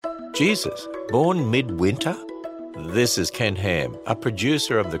Jesus, born midwinter? This is Ken Ham, a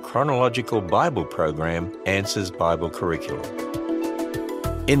producer of the chronological Bible program Answers Bible Curriculum.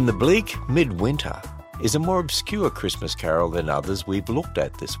 In the Bleak Midwinter is a more obscure Christmas carol than others we've looked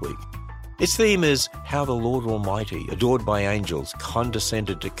at this week. Its theme is how the Lord Almighty, adored by angels,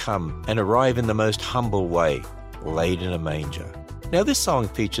 condescended to come and arrive in the most humble way, laid in a manger. Now, this song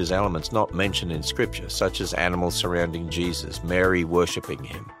features elements not mentioned in Scripture, such as animals surrounding Jesus, Mary worshipping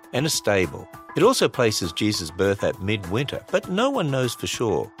him, and a stable. It also places Jesus' birth at midwinter, but no one knows for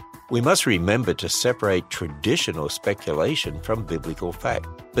sure. We must remember to separate tradition or speculation from biblical fact.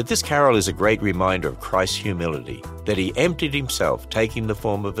 But this carol is a great reminder of Christ's humility, that he emptied himself, taking the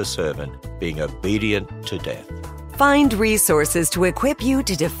form of a servant, being obedient to death. Find resources to equip you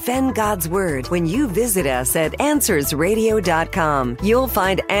to defend God's Word when you visit us at AnswersRadio.com. You'll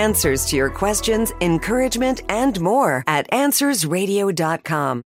find answers to your questions, encouragement, and more at AnswersRadio.com.